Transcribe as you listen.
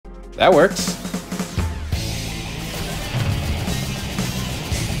That works.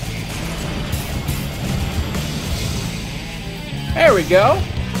 There we go.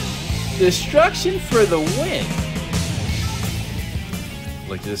 Destruction for the win.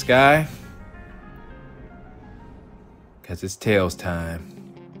 Look at this guy. Because it's Tails time.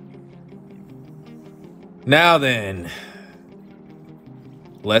 Now then.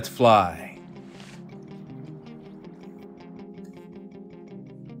 Let's fly.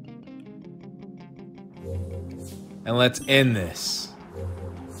 And let's end this.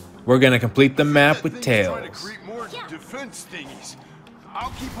 We're gonna complete the map with Tails. Defense thingies. I'll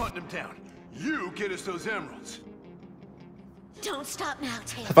keep hunting them down. You get us those emeralds. Don't stop now,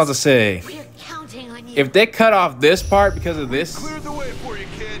 Tails. I was about to say, we're counting on you. If they cut off this part because of this. Cleared the way for you,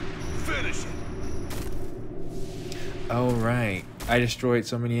 kid. Finish it. Oh right, I destroyed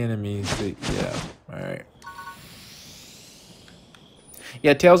so many enemies. Yeah, all right.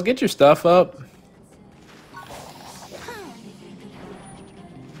 Yeah, Tails, get your stuff up.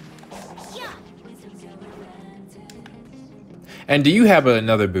 And do you have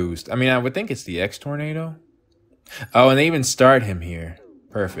another boost? I mean, I would think it's the X Tornado. Oh, and they even start him here.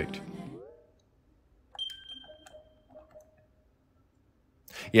 Perfect.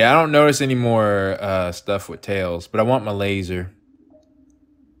 Yeah, I don't notice any more stuff with Tails, but I want my laser.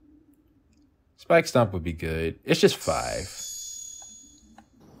 Spike Stomp would be good. It's just 5.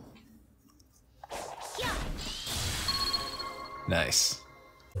 Nice.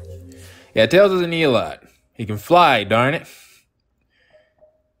 Yeah, Tails doesn't need a lot. He can fly, darn it.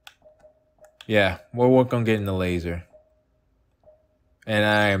 Yeah, we'll work on getting the laser. And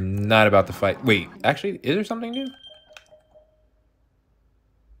I am not about to fight. Wait, actually, is there something new?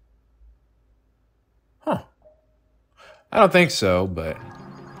 Huh. I don't think so, but...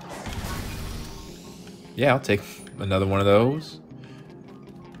 yeah, I'll take another one of those.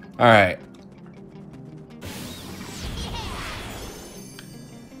 Alright.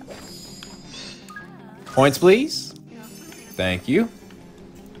 Points, please. Thank you.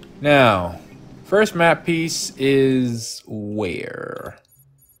 Now... first map piece is where?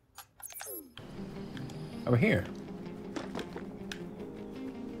 Over here.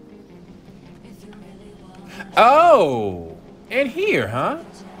 Oh! In here, huh?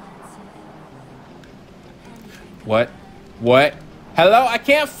 What? What? Hello? I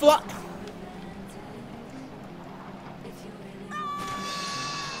can't fly!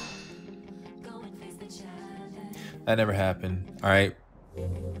 That never happened. Alright.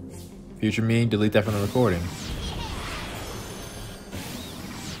 Future me, delete that from the recording.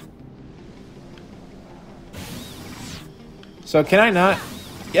 So can I not?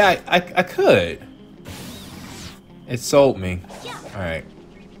 Yeah, I could. It sold me. Alright.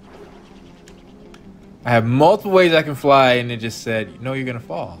 I have multiple ways I can fly and it just said, no, you're gonna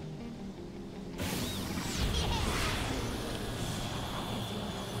fall.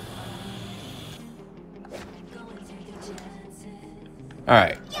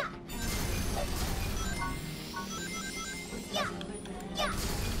 Alright.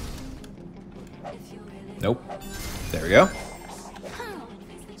 Nope. There we go.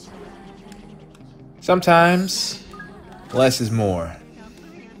 Sometimes less is more.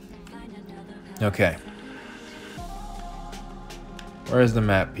 Okay. Where's the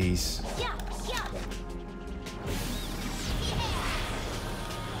map piece?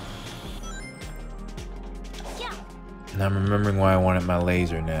 And I'm remembering why I wanted my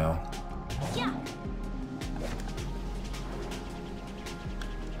laser now.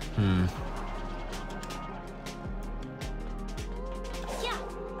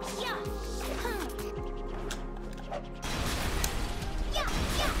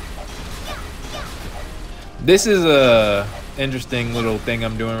 This is a interesting little thing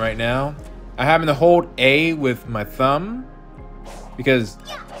I'm doing right now. I happen to hold A with my thumb because,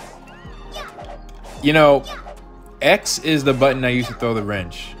 you know, X is the button I use to throw the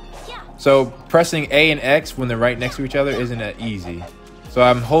wrench. So pressing A and X when they're right next to each other isn't that easy. So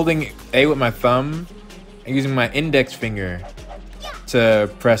I'm holding A with my thumb and using my index finger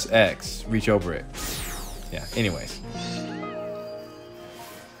to press X, reach over it. Yeah, anyways.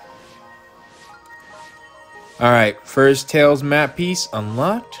 Alright, first Tails map piece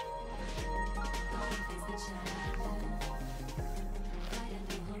unlocked.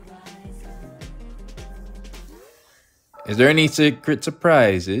 Is there any secret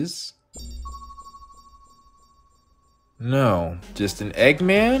surprises? No, just an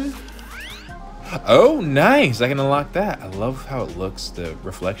Eggman? Oh, nice! I can unlock that. I love how it looks, the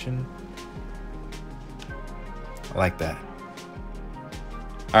reflection. I like that.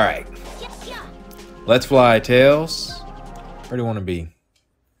 Alright. Let's fly, Tails. Where do you want to be?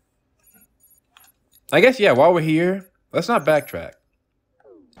 I guess, yeah, while we're here, let's not backtrack.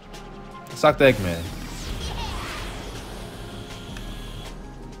 Let's talk to Eggman.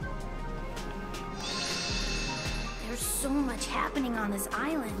 There's so much happening on this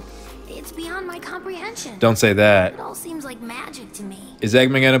island. It's beyond my comprehension. Don't say that. It all seems like magic to me. Is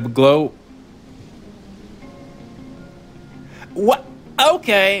Eggman gonna glow? What?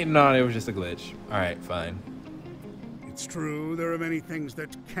 Okay. No, it was just a glitch. All right, fine. It's true, there are many things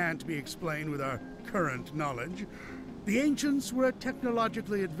that can't be explained with our current knowledge. The ancients were a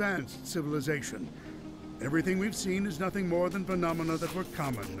technologically advanced civilization. Everything we've seen is nothing more than phenomena that were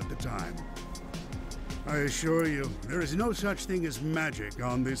common at the time. I assure you, there is no such thing as magic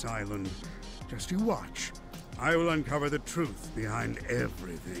on this island. Just you watch. I will uncover the truth behind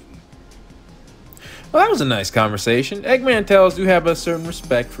everything. Well, that was a nice conversation. Eggman and Tails do have a certain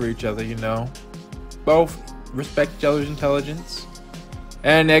respect for each other, you know. Both respect each other's intelligence.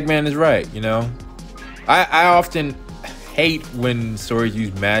 And Eggman is right, you know. I often hate when stories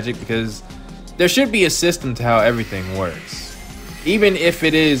use magic because there should be a system to how everything works. Even if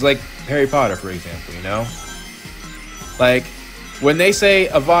it is like Harry Potter, for example, you know? Like, when they say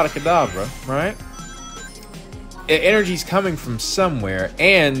Avada Kedavra, right? Energy's coming from somewhere,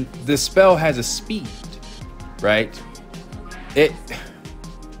 and the spell has a speed, right?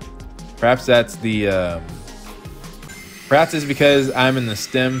 Perhaps that's the, perhaps it's because I'm in the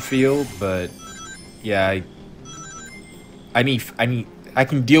STEM field, but yeah, I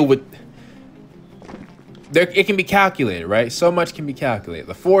can deal with, it can be calculated, right? So much can be calculated.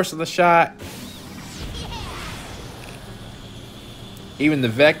 The force of the shot, even the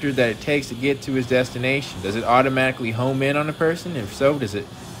vector that it takes to get to his destination. Does it automatically home in on a person? If so, does it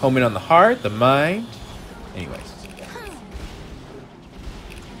home in on the heart, the mind? Anyways.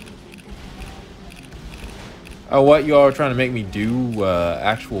 Oh, what? You all are trying to make me do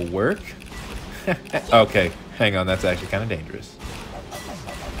actual work? Okay, hang on. That's actually kind of dangerous.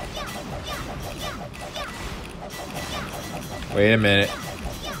 Wait a minute.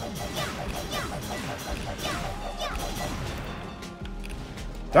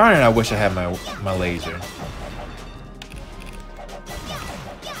 Darn it, I wish I had my laser.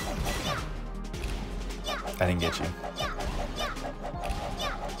 I didn't get you.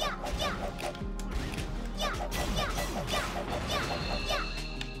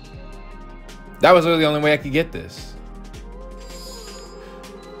 That was really the only way I could get this.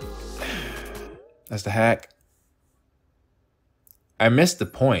 That's the hack. I missed the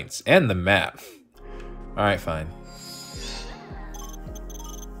points and the map. All right, fine.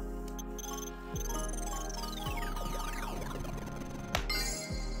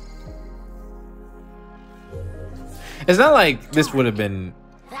 It's not like this would have been...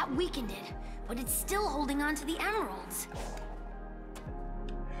 That weakened it, but it's still holding on to the emeralds.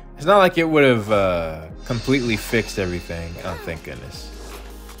 It's not like it would have completely fixed everything. Oh, thank goodness.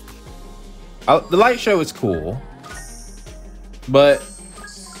 The light show is cool, but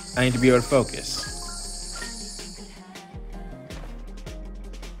I need to be able to focus.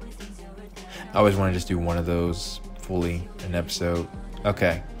 I always want to just do one of those fully in an episode.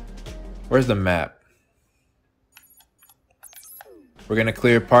 Okay. Where's the map? We're gonna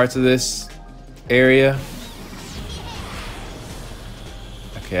clear parts of this area.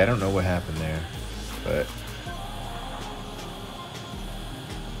 Okay, I don't know what happened there, but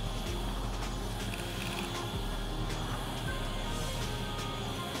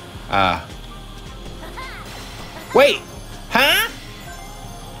wait, huh?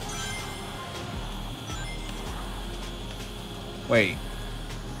 Wait,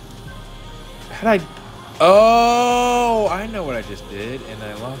 how'd I? Oh, I know what I just did, and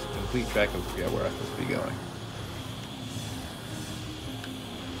I lost complete track of where I was supposed to be going.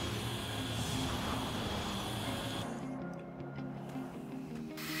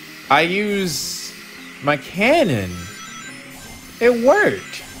 I use my cannon. It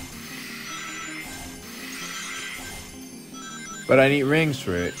worked. But I need rings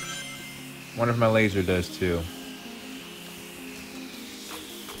for it. Wonder if my laser does too.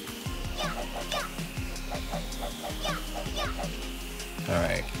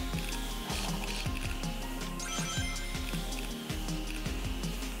 Alright.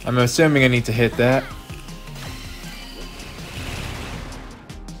 I'm assuming I need to hit that.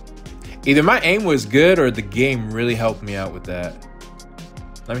 Either my aim was good or the game really helped me out with that.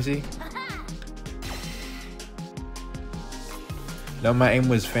 Let me see. No, my aim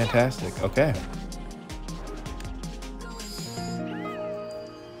was fantastic. Okay.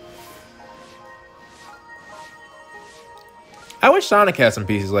 I wish Sonic had some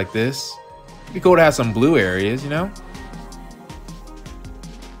pieces like this. It'd be cool to have some blue areas, you know?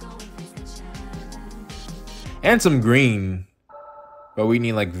 And some green. But we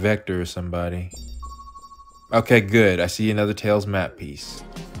need like Vector or somebody. Okay, good. I see another Tails map piece.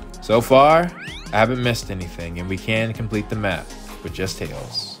 So far, I haven't missed anything, and we can complete the map with just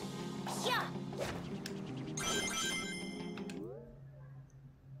Tails. Yeah.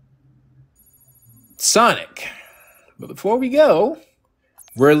 Sonic. But before we go,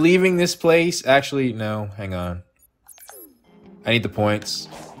 we're leaving this place. Actually, no, hang on. I need the points.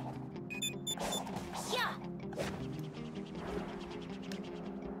 Yeah.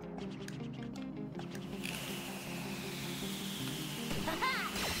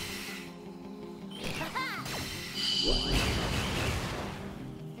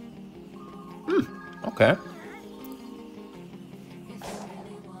 Okay.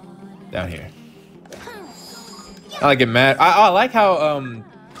 Down here. I like it mad. I like how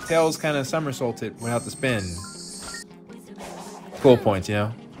Tails kind of somersaulted without the spin. Cool points, you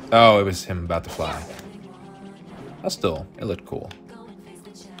know? Oh, it was him about to fly. But still, it looked cool.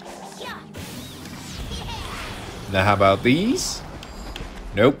 Now how about these?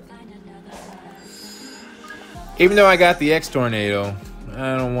 Nope. Even though I got the X Tornado,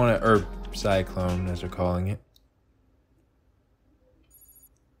 I don't want to, or Cyclone as they're calling it.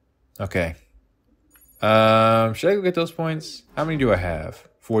 Okay. Should I go get those points? How many do I have?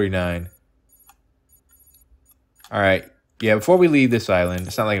 49. Alright. Yeah, before we leave this island,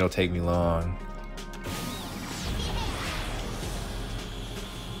 it's not like it'll take me long.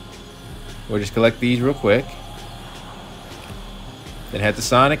 We'll just collect these real quick. Then head to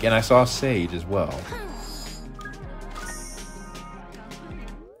Sonic, and I saw Sage as well.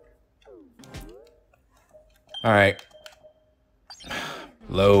 Alright.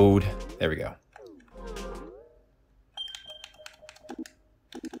 Load. There we go.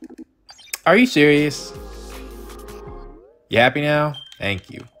 Are you serious? You happy now?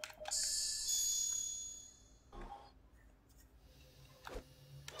 Thank you.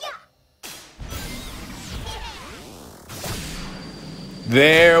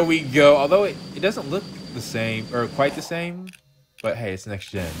 There we go. Although it doesn't look the same, or quite the same, but hey, it's next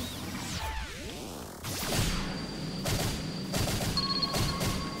gen.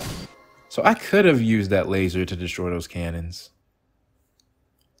 So I could have used that laser to destroy those cannons.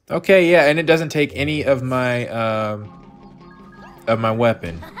 Okay, yeah, and it doesn't take any of my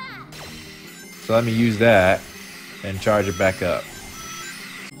weapon. So let me use that and charge it back up.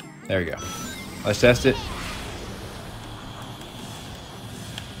 There we go. Let's test it.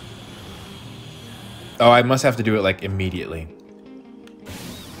 Oh, I must have to do it like immediately.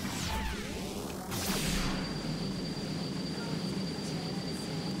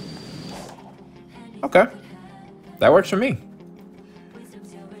 Okay. That works for me.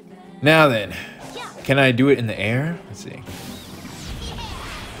 Now then, can I do it in the air? Let's see.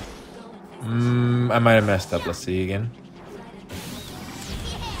 I might have messed up. Let's see again.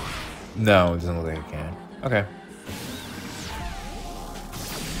 No, it doesn't look like I can. Okay.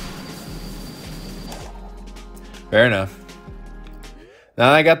 Fair enough.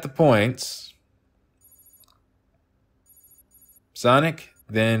 Now I got the points. Sonic,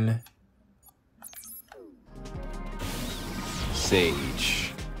 then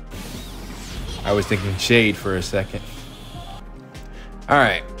Sage. I was thinking Shade for a second.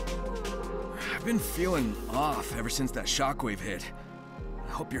 Alright. I've been feeling off ever since that shockwave hit.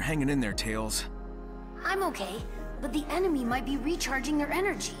 I hope you're hanging in there, Tails. I'm okay, but the enemy might be recharging their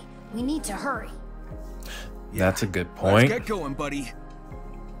energy. We need to hurry. That's a good point. Let's get going, buddy.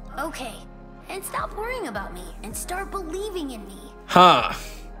 Okay, and stop worrying about me and start believing in me. Huh.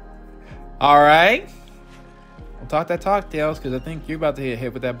 Alright. We'll talk that talk, Tails, because I think you're about to get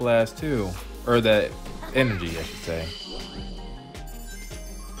hit with that blast too. Or that energy, I should say.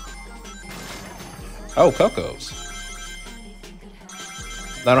 Oh, Coco's.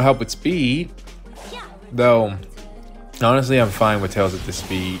 That'll help with speed. Though, honestly, I'm fine with Tails at this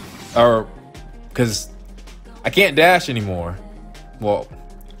speed. Or, because I can't dash anymore. Well,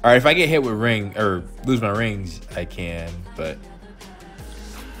 alright, if I get hit with ring, or lose my rings, I can, but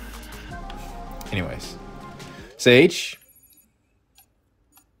anyways. Sage.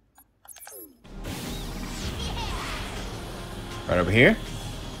 Right over here.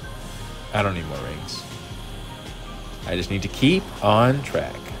 I don't need more rings. I just need to keep on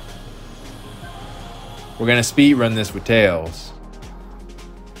track. We're gonna speed run this with Tails.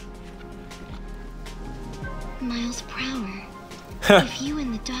 Miles per hour. If you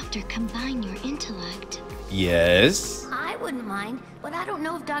and the doctor combine your intellect. Yes. I wouldn't mind, but I don't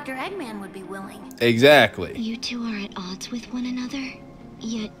know if Dr. Eggman would be willing. Exactly. You two are at odds with one another,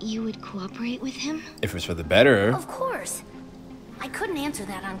 yet you would cooperate with him? If it's for the better. Of course. I couldn't answer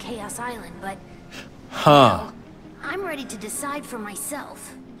that on Chaos Island, but Huh. Well, I'm ready to decide for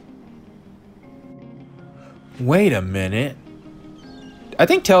myself. Wait a minute. I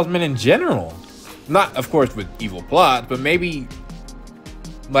think Talisman in general. Not, of course, with evil plots, but maybe,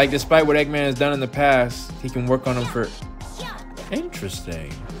 like, despite what Eggman has done in the past, he can work on them for...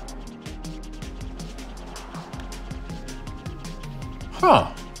 Interesting.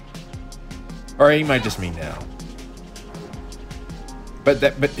 Huh. Or he might just mean now. But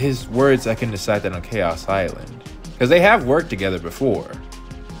his words, I can decide that on Chaos Island. Because they have worked together before.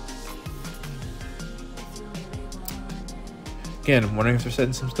 Again, I'm wondering if they're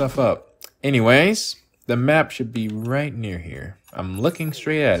setting some stuff up. Anyways, the map should be right near here. I'm looking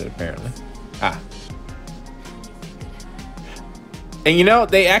straight at it, apparently. Ah. And you know,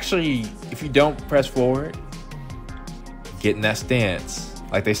 they actually, if you don't press forward, get in that stance.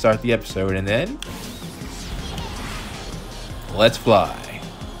 Like they start the episode, and then... let's fly.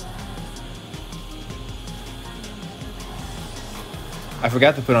 I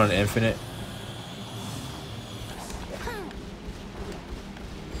forgot to put on infinite.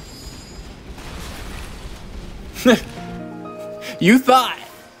 You thought.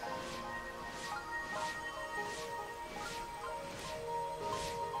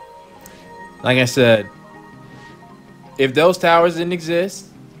 Like I said, if those towers didn't exist,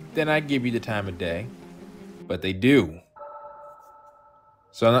 then I'd give you the time of day. But they do.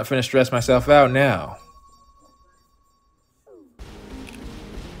 So I'm not finna stress myself out now.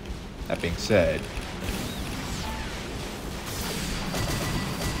 That being said,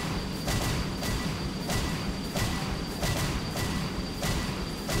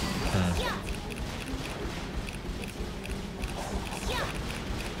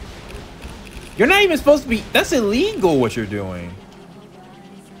 you're not even supposed to be. That's illegal what you're doing.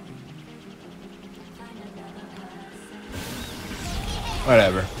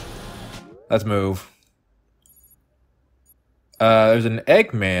 Whatever. Let's move. There's an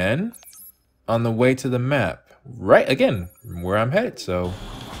Eggman on the way to the map. Right, again, where I'm headed, so.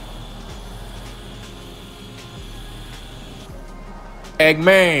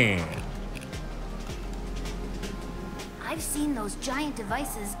 Eggman! I've seen those giant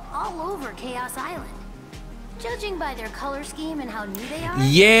devices all over Chaos Island. Judging by their color scheme and how new they are,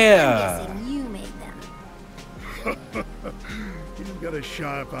 yeah. I'm guessing you made them. You've got a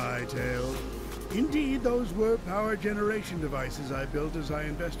sharp eye, Tails. Indeed, those were power generation devices I built as I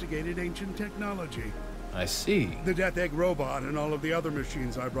investigated ancient technology. I see. The Death Egg robot and all of the other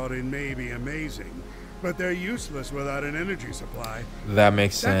machines I brought in may be amazing, but they're useless without an energy supply. That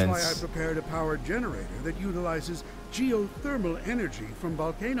makes sense. That's why I prepared a power generator that utilizes geothermal energy from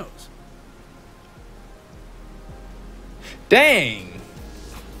volcanoes. Dang!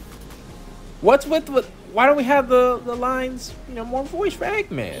 What's with why don't we have the lines, you know, more voice for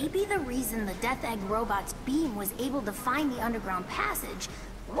Eggman? Maybe the reason the Death Egg robot's beam was able to find the underground passage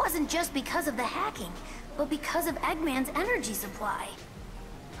wasn't just because of the hacking, but because of Eggman's energy supply.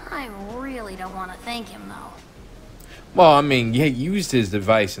 I really don't want to thank him, though. Well, I mean, you used his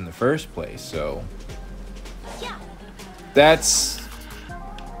device in the first place, so... Yeah. That's...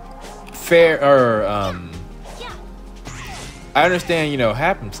 fair, or, Yeah. I understand, you know,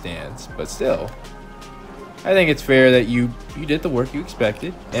 happenstance, but still. I think it's fair that you did the work you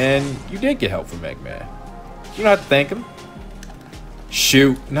expected, and you did get help from Eggman. You don't have to thank him.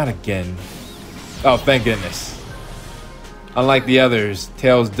 Shoot, not again. Oh, thank goodness. Unlike the others,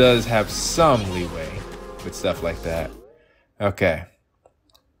 Tails does have some leeway with stuff like that. Okay.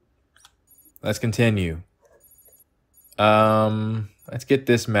 Let's continue. Let's get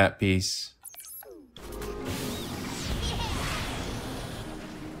this map piece.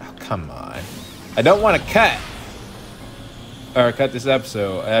 Oh, come on. I don't want to cut this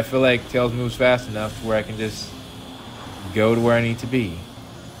episode. I feel like Tails moves fast enough to where I can just go to where I need to be.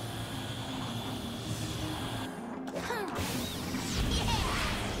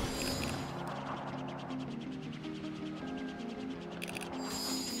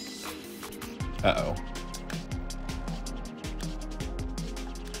 Uh-oh.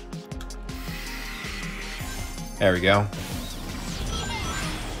 There we go.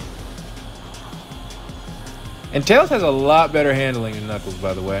 And Tails has a lot better handling than Knuckles,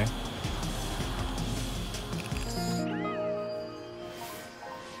 by the way.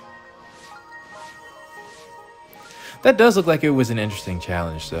 That does look like it was an interesting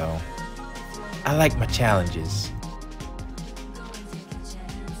challenge, though. I like my challenges.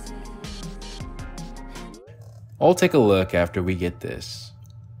 I'll take a look after we get this.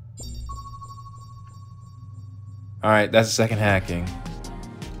 Alright, that's the second hacking.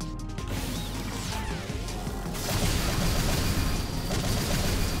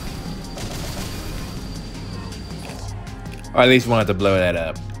 Or at least wanted to blow that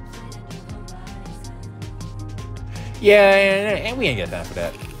up. Yeah, and we ain't got time for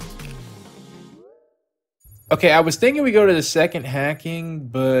that. Okay, I was thinking we go to the second hacking,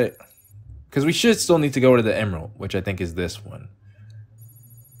 but... because we should still need to go to the emerald, which I think is this one.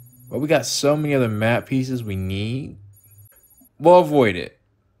 But we got so many other map pieces we need. We'll avoid it.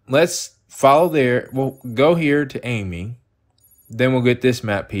 Let's follow there. We'll go here to Amy. Then we'll get this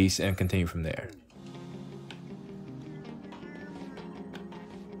map piece and continue from there.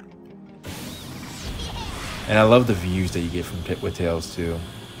 And I love the views that you get from with Tails too.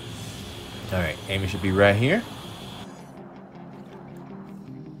 Alright, Amy should be right here.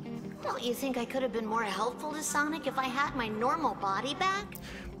 Don't you think I could have been more helpful to Sonic if I had my normal body back?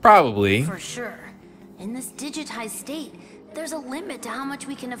 Probably. For sure. In this digitized state, there's a limit to how much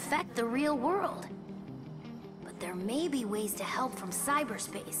we can affect the real world. But there may be ways to help from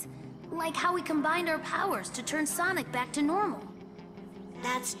cyberspace, like how we combined our powers to turn Sonic back to normal.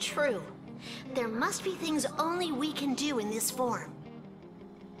 That's true. There must be things only we can do in this form.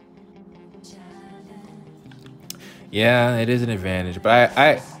 Yeah, it is an advantage, but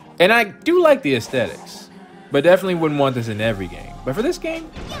I do like the aesthetics, but definitely wouldn't want this in every game. But for this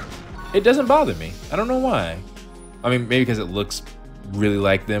game, it doesn't bother me. I don't know why. I mean, maybe because it looks really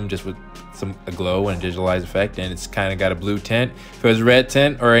like them, just with a glow and a digitalized effect, and it's kind of got a blue tint. If it was a red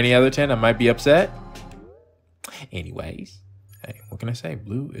tint or any other tint, I might be upset. Anyways, hey, what can I say?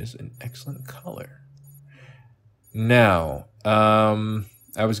 Blue is an excellent color. Now,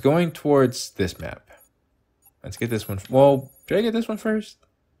 I was going towards this map. Let's get this one. Well, should I get this one first?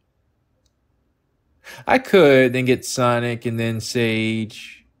 I could then get Sonic and then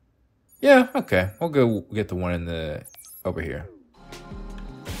Sage. Yeah, okay. We'll go get the one in the over here.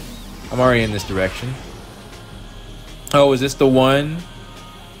 I'm already in this direction. Oh, is this the one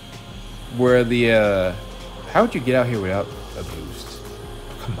where the how would you get out here without a boost?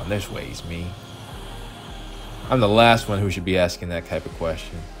 Come on, there's ways, me. I'm the last one who should be asking that type of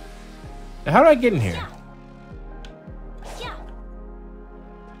question. Now, how do I get in here?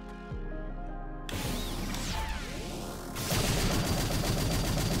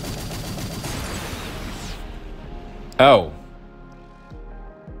 Oh.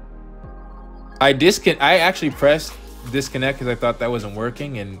 I actually pressed disconnect because I thought that wasn't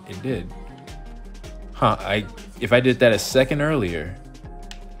working, and it did. Huh, if I did that a second earlier.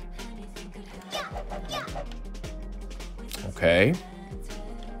 Okay.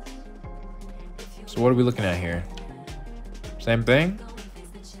 So what are we looking at here? Same thing?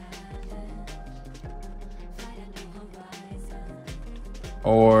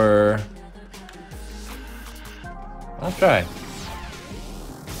 Or... I'll try.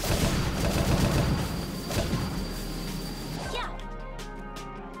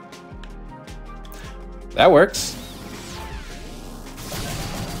 That works.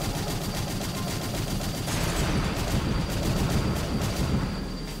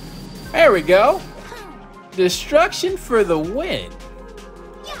 There we go. Destruction for the win.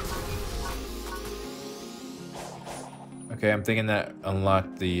 Okay, I'm thinking that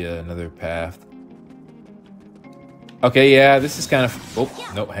unlocked the another path. Okay, yeah, this is kind of...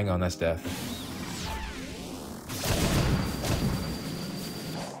 Oh, nope, hang on, that's death.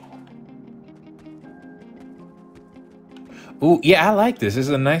 Ooh, yeah, I like this. This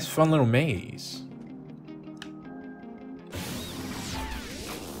is a nice, fun little maze.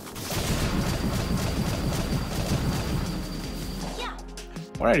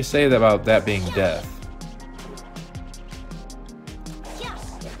 What did I say about that being death?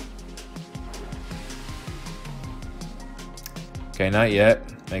 Okay, not yet.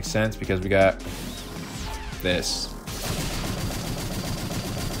 Makes sense because we got this.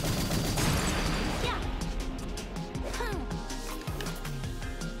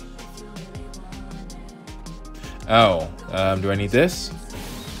 Oh, do I need this?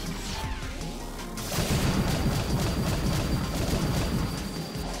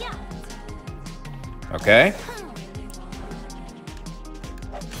 Okay.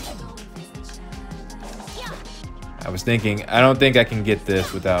 I was thinking, I don't think I can get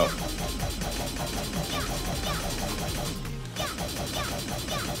this without...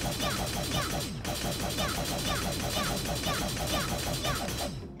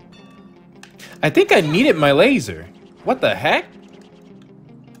 I think I needed my laser. What the heck?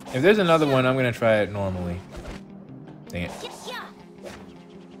 If there's another one, I'm gonna try it normally. Dang it.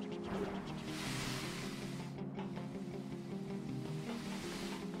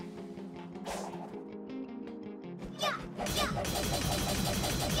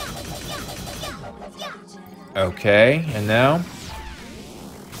 Okay, and now?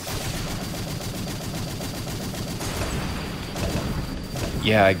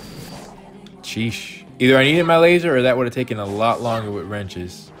 Yeah, sheesh. Either I needed my laser or that would have taken a lot longer with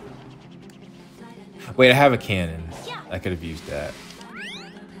wrenches. Wait, I have a cannon. I could have used that.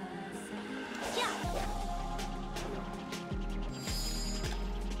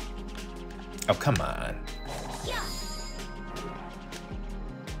 Oh, come on.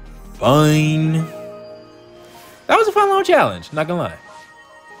 Fine. That was a fun little challenge, not gonna lie.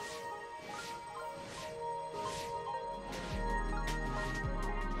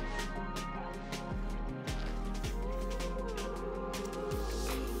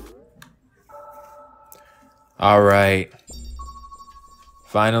 All right.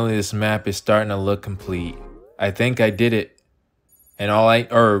 Finally, this map is starting to look complete. I think I did it. And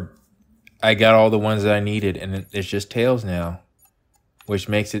I got all the ones that I needed, and it's just tails now, which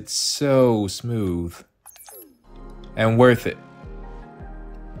makes it so smooth and worth it.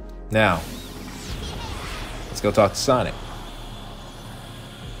 Now, let's go talk to Sonic.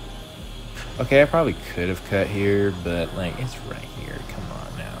 Okay, I probably could have cut here, but like, it's right here. Come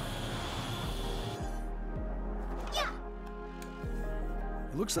on now.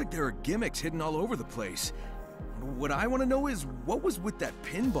 It looks like there are gimmicks hidden all over the place. What I want to know is, what was with that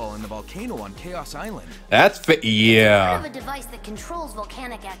pinball in the volcano on Chaos Island? Yeah. Part of a device that controls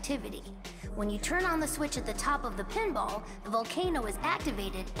volcanic activity. When you turn on the switch at the top of the pinball, the volcano is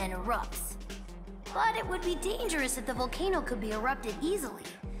activated and erupts. But it would be dangerous if the volcano could be erupted easily.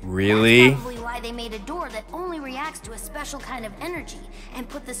 Really? That's probably why they made a door that only reacts to a special kind of energy and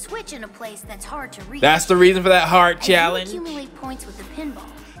put the switch in a place that's hard to reach. That's the reason for that hard As challenge. you accumulate points with the pinball,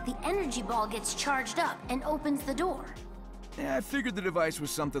 the energy ball gets charged up and opens the door. Yeah, I figured the device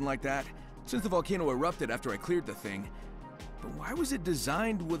was something like that, since the volcano erupted after I cleared the thing. But why was it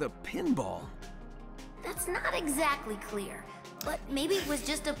designed with a pinball? That's not exactly clear, but maybe it was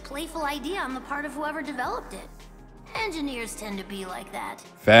just a playful idea on the part of whoever developed it. Engineers tend to be like that.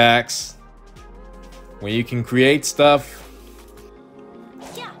 Facts. When you can create stuff.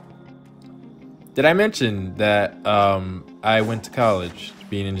 Yeah. Did I mention that I went to college to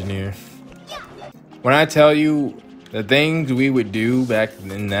be an engineer? Yeah. When I tell you the things we would do back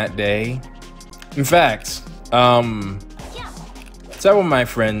in that day, in fact, several of my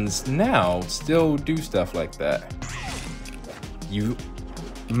friends now still do stuff like that. You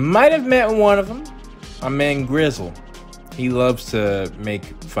might have met one of them, my man Grizzle. He loves to make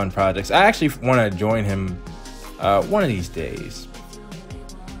fun projects. I actually want to join him one of these days,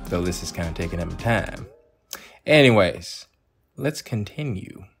 though this is kind of taking up time. Anyways, let's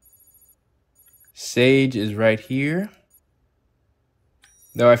continue. Sage is right here.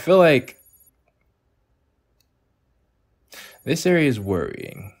 Though I feel like this area is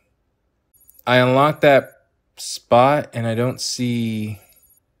worrying. I unlocked that spot and I don't see...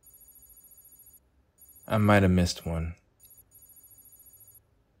 I might have missed one.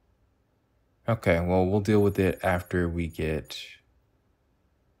 Okay, well, we'll deal with it after we get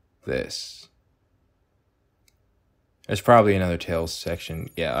this. There's probably another Tails section.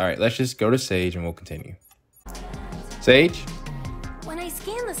 Yeah, all right, let's just go to Sage and we'll continue. Sage? When I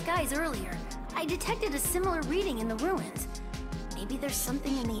scanned the skies earlier, I detected a similar reading in the ruins. Maybe there's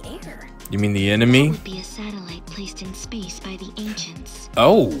something in the air. You mean the enemy? That would be a satellite placed in space by the ancients.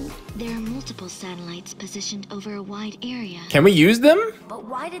 Oh. There are multiple satellites positioned over a wide area. Can we use them? But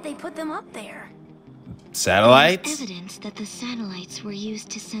why did they put them up there? Satellites? There's evidence that the satellites were used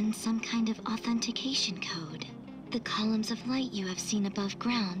to send some kind of authentication code. The columns of light you have seen above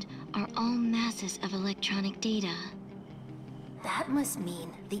ground are all masses of electronic data. That must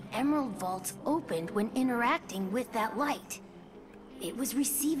mean the Emerald Vaults opened when interacting with that light. It was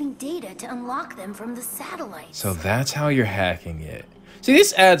receiving data to unlock them from the satellites. So that's how you're hacking it. See,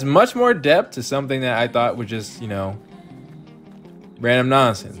 this adds much more depth to something that I thought was just, you know, random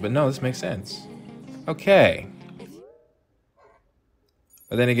nonsense. But no, this makes sense. Okay.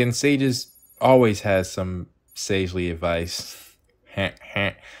 But then again, Sage's always has some sagely advice.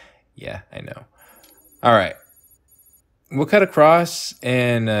 Yeah, I know. All right. We'll cut across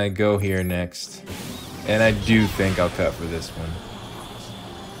and go here next. And I do think I'll cut for this one.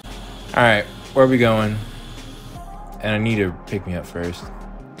 All right, where are we going? And I need to pick me up first.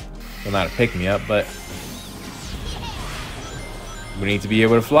 Well, not a pick me up, but we need to be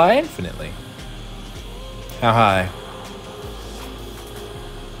able to fly infinitely. How high?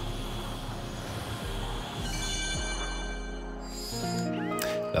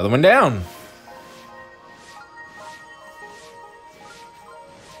 Another one down.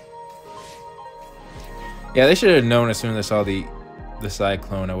 Yeah, they should have known as soon as I saw the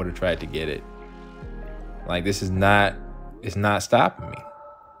cyclone, I would have tried to get it. Like, this is not, it's not stopping me.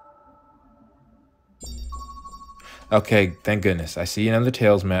 Okay, thank goodness. I see another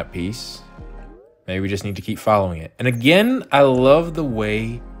Tails map piece. Maybe we just need to keep following it. And again, I love the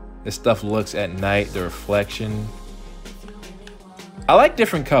way this stuff looks at night, the reflection. I like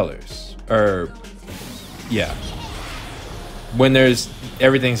different colors. Or, yeah. When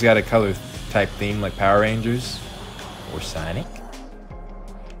everything's got a color type theme like Power Rangers or Sonic.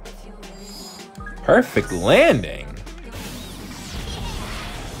 Perfect landing.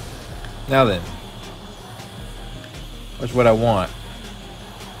 Now then. What's what I want?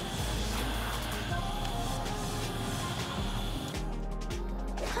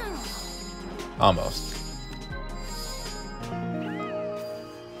 Almost.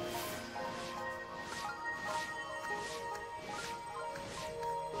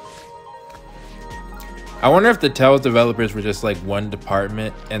 I wonder if the Tails developers were just like one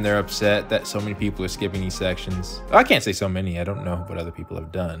department and they're upset that so many people are skipping these sections. I can't say so many. I don't know what other people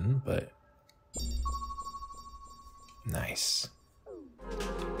have done, but nice.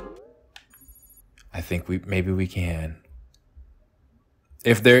 I think maybe we can.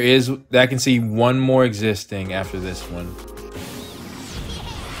 If there is, I can see one more existing after this one.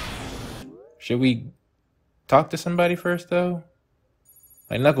 Should we talk to somebody first though?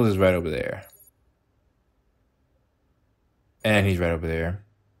 Like Knuckles is right over there. And he's right over there.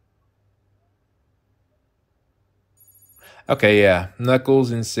 Okay, yeah. Knuckles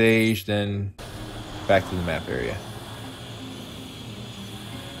and Sage, then back to the map area.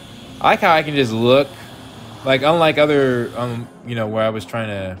 I like how I can just look. Like, unlike other, you know, where I was trying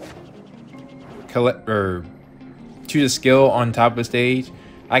to collect or choose a skill on top of the stage,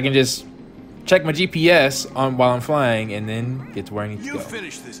 I can just check my GPS while I'm flying and then get to where I need to go. You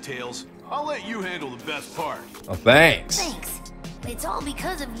finish this, Tails. I'll let you handle the best part. Oh, thanks. Thanks. It's all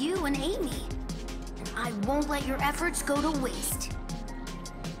because of you and Amy. And I won't let your efforts go to waste.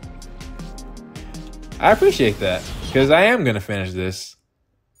 I appreciate that, because I am going to finish this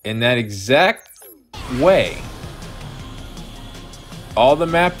in that exact way. All the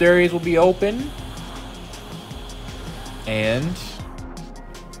mapped areas will be open. And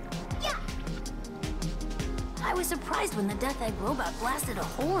yeah. I was surprised when the Death Egg robot blasted a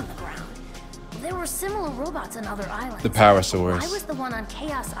hole in the ground. There were similar robots on other islands. The power source. I was the one on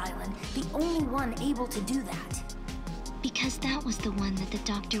Chaos Island, the only one able to do that. Because that was the one that the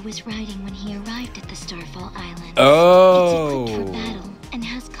Doctor was riding when he arrived at the Starfall Island. Oh. It's equipped for battle and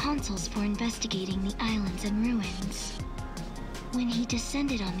has consoles for investigating the islands and ruins. When he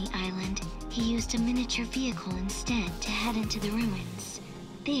descended on the island, he used a miniature vehicle instead to head into the ruins.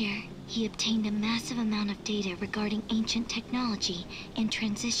 There, he obtained a massive amount of data regarding ancient technology and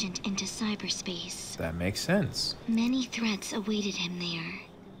transitioned into cyberspace. That makes sense. Many threats awaited him there.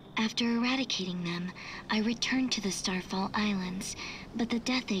 After eradicating them, I returned to the Starfall Islands, but the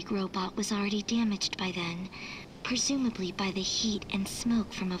Death Egg robot was already damaged by then, presumably by the heat and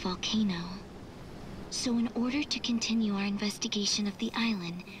smoke from a volcano. So in order to continue our investigation of the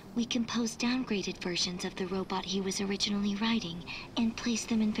island, we composed downgraded versions of the robot he was originally riding and placed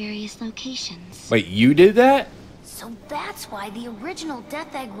them in various locations. Wait, you did that? So that's why the original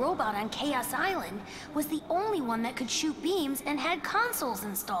Death Egg robot on Chaos Island was the only one that could shoot beams and had consoles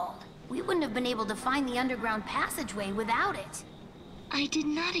installed. We wouldn't have been able to find the underground passageway without it. I did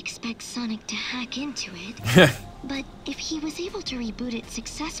not expect Sonic to hack into it, but if he was able to reboot it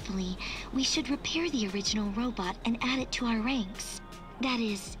successfully, we should repair the original robot and add it to our ranks. That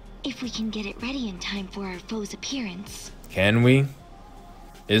is, if we can get it ready in time for our foe's appearance. Can we?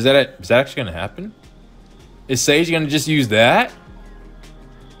 Is that actually gonna happen? Is Sage gonna just use that?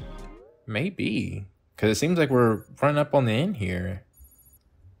 Maybe, because it seems like we're running up on the end here.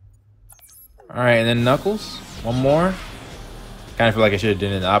 All right, and then Knuckles, one more. Kind of feel like I should have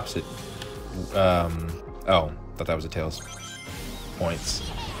done it in the opposite. Oh, thought that was a Tails points.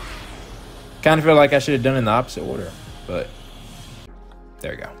 Kind of feel like I should have done it in the opposite order, but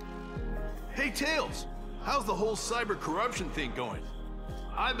there we go. Hey, Tails, how's the whole cyber corruption thing going?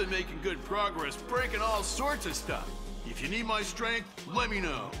 I've been making good progress breaking all sorts of stuff. If you need my strength, let me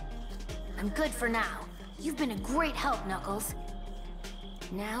know. I'm good for now. You've been a great help, Knuckles.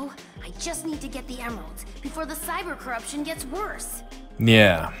 Now, I just need to get the emeralds before the cyber corruption gets worse.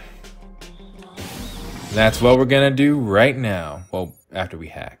 Yeah. That's what we're gonna do right now. Well, after we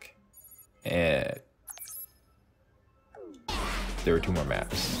hack. And there were 2 more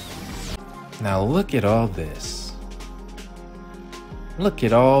maps. Now look at all this. Look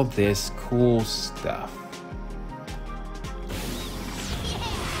at all this cool stuff.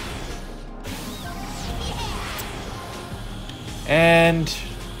 And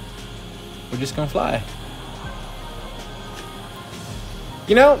we're just gonna fly.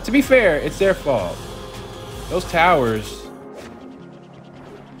 You know, to be fair, it's their fault. Those towers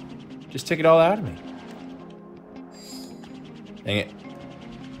just took it all out of me. Dang it.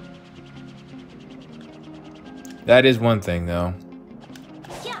 That is one thing, though.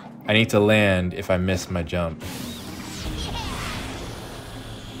 I need to land if I miss my jump.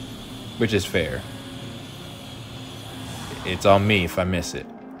 Which is fair. It's on me if I miss it.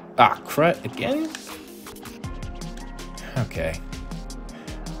 Ah, crud. Again? Okay.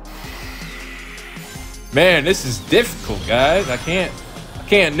 Man, this is difficult, guys. I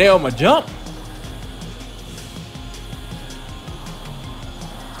can't nail my jump.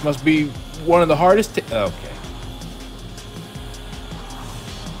 This must be one of the hardest. Okay.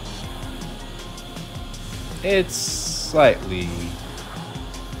 It's slightly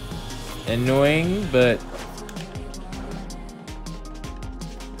annoying, but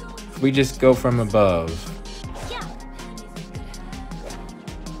we just go from above.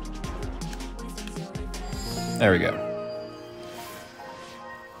 There we go.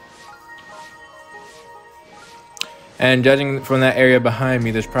 And judging from that area behind me,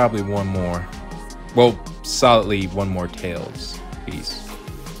 there's probably one more. Well, solidly one more Tails piece.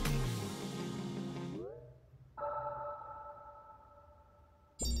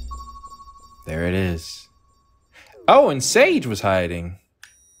 There it is. Oh, and Sage was hiding.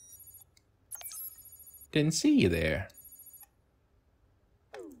 Didn't see you there.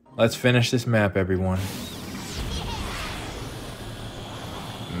 Let's finish this map, everyone.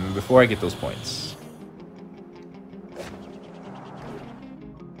 Before I get those points.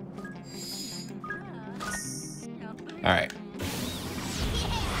 All right.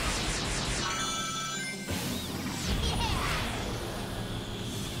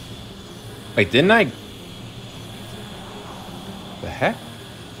 Wait, didn't I? The heck?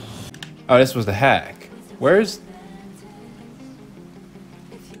 Oh, this was the hack. Where's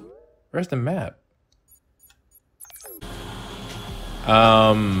the map?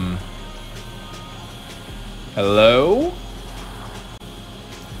 Hello?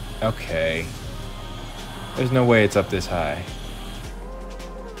 Okay. There's no way it's up this high.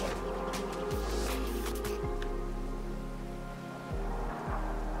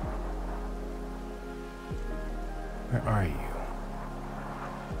 Where are you?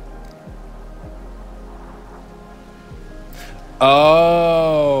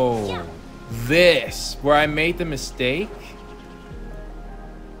 Oh, this, where I made the mistake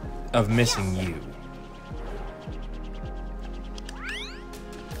of missing you.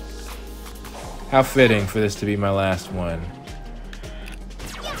 How fitting for this to be my last one.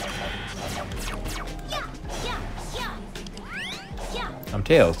 I'm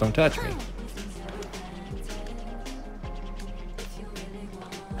Tails, don't touch me.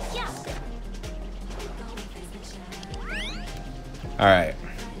 All right.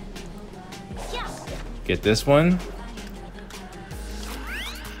 Get this one.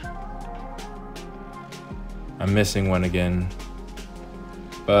 I'm missing one again.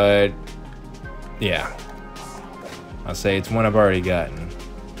 But yeah. I'll say it's one I've already gotten.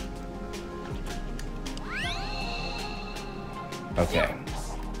 Okay.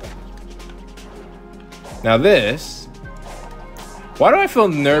 Now this. Why do I feel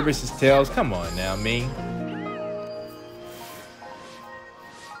nervous as Tails? Come on now, me.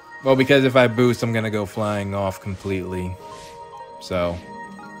 Well, because if I boost, I'm gonna go flying off completely. So.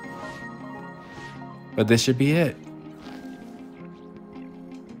 But this should be it.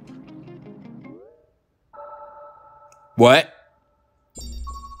 What?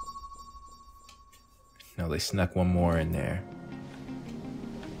 No, they snuck one more in there.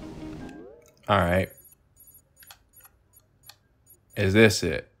 All right. Is this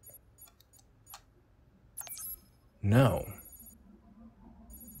it? No.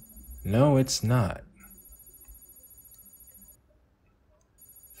 No, it's not.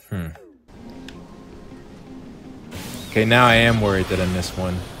 Okay, now I am worried that I missed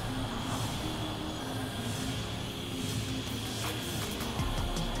one.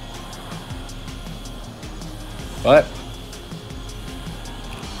 What?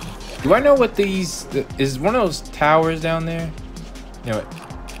 Do I know what these... Is one of those towers down there? You know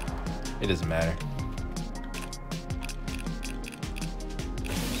what? It doesn't matter.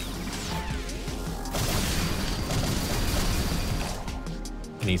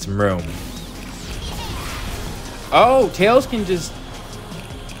 I need some room. Oh, Tails can just...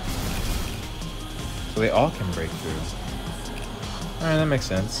 So they all can break through. Alright, that makes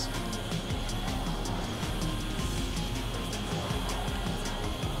sense.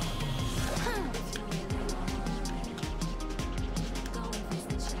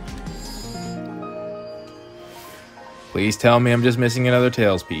 Please tell me I'm just missing another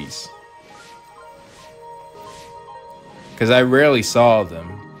Tails piece. because I rarely saw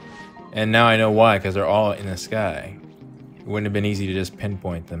them. And now I know why, because they're all in the sky. It wouldn't have been easy to just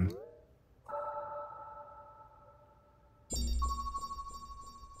pinpoint them.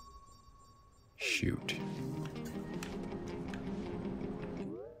 Shoot.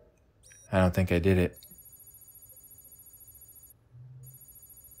 I don't think I did it.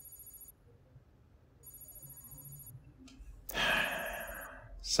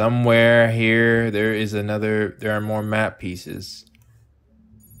 Somewhere here, there are more map pieces.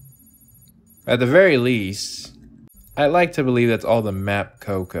 At the very least, I'd like to believe that's all the map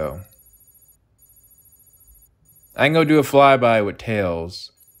Coco. I can go do a flyby with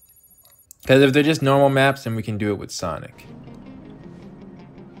Tails. Because if they're just normal maps, then we can do it with Sonic.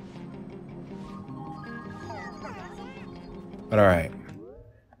 But alright,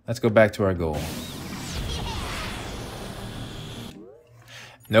 let's go back to our goal.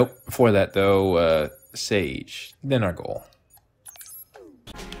 Nope, before that though, Sage, then our goal.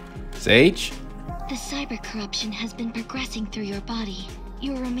 Sage? The cyber corruption has been progressing through your body.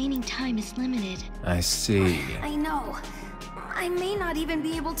 Your remaining time is limited. I see. I know. I may not even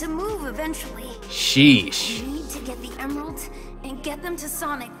be able to move eventually. Sheesh. I need to get the emeralds and get them to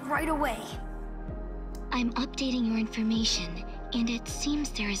Sonic right away. I'm updating your information, and it seems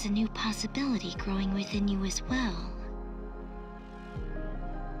there is a new possibility growing within you as well.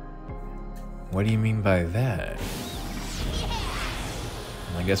 What do you mean by that?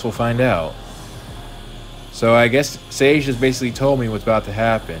 I guess we'll find out. So I guess Sage just basically told me what's about to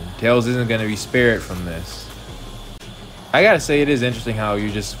happen. Tails isn't going to be spared from this. I gotta say, it is interesting how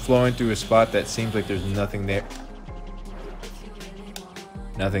you're just flowing through a spot that seems like there's nothing there.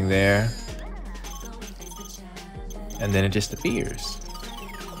 Nothing there. And then it just appears.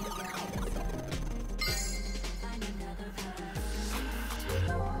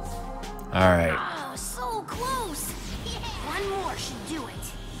 Alright. Oh, so close. One more should do it.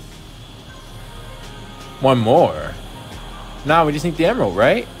 One more? Nah, we just need the emerald,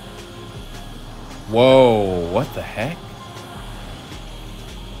 right? Whoa, what the heck?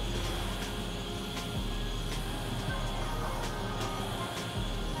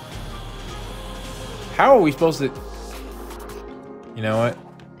 How are we supposed to... You know what?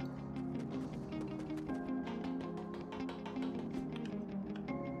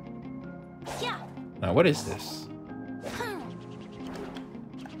 Yeah. Now, what is this?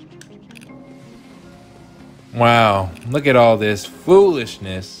 Wow, look at all this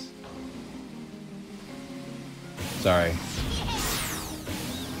foolishness. Sorry.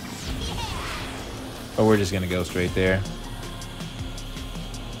 But we're just gonna go straight there.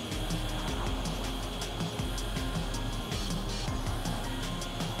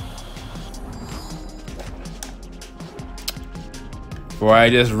 Before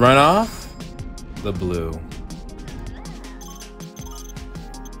I just run off, the blue.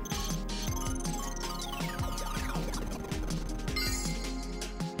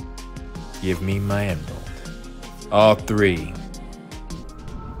 Give me my emerald. All three.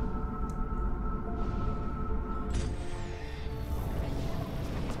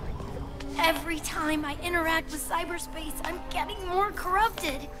 Every time I interact with cyberspace, I'm getting more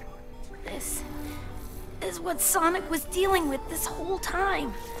corrupted. This is what Sonic was dealing with this whole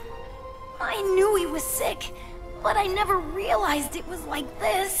time. I knew he was sick, but I never realized it was like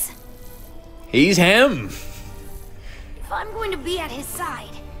this. He's him. If I'm going to be at his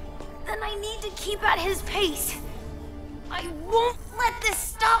side, then I need to keep at his pace. I won't let this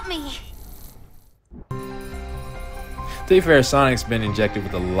stop me. To be fair, Sonic's been injected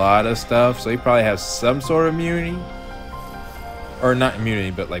with a lot of stuff, so he probably has some sort of immunity. Or not immunity,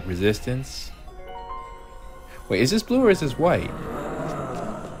 but like resistance. Wait, is this blue or is this white?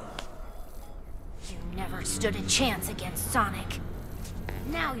 You never stood a chance against Sonic.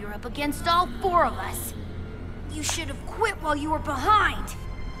 Now you're up against all four of us. You should have quit while you were behind.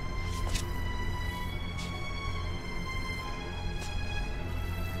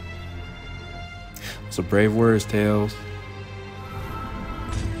 So brave words, Tails.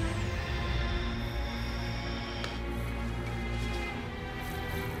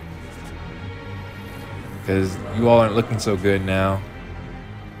 Because you all aren't looking so good now.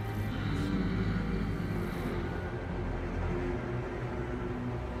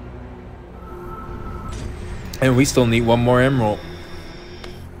 And we still need one more emerald.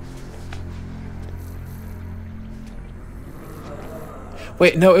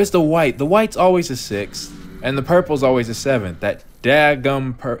 Wait, no, it's the white. The white's always a 6th, and the purple's always a 7th. That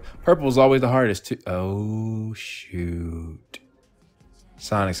daggum purple's always the hardest too. Oh, shoot.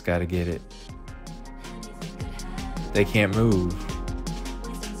 Sonic's gotta get it. They can't move.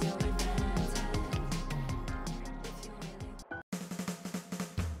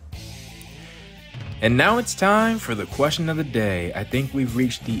 And now it's time for the question of the day. I think we've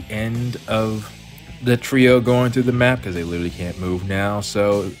reached the end of the trio going through the map because they literally can't move now.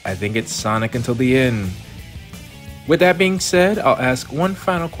 So I think it's Sonic until the end. With that being said, I'll ask one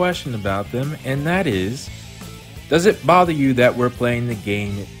final question about them, and that is, does it bother you that we're playing the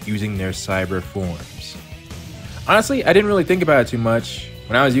game using their cyber forms? Honestly, I didn't really think about it too much.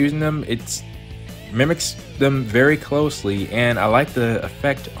 When I was using them, it mimics them very closely, and I like the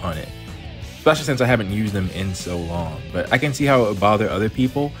effect on it. Especially since I haven't used them in so long. But I can see how it would bother other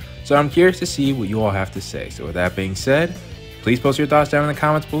people, so I'm curious to see what you all have to say. So with that being said, please post your thoughts down in the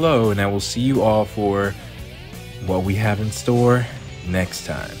comments below, and I will see you all for what we have in store next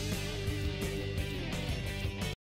time.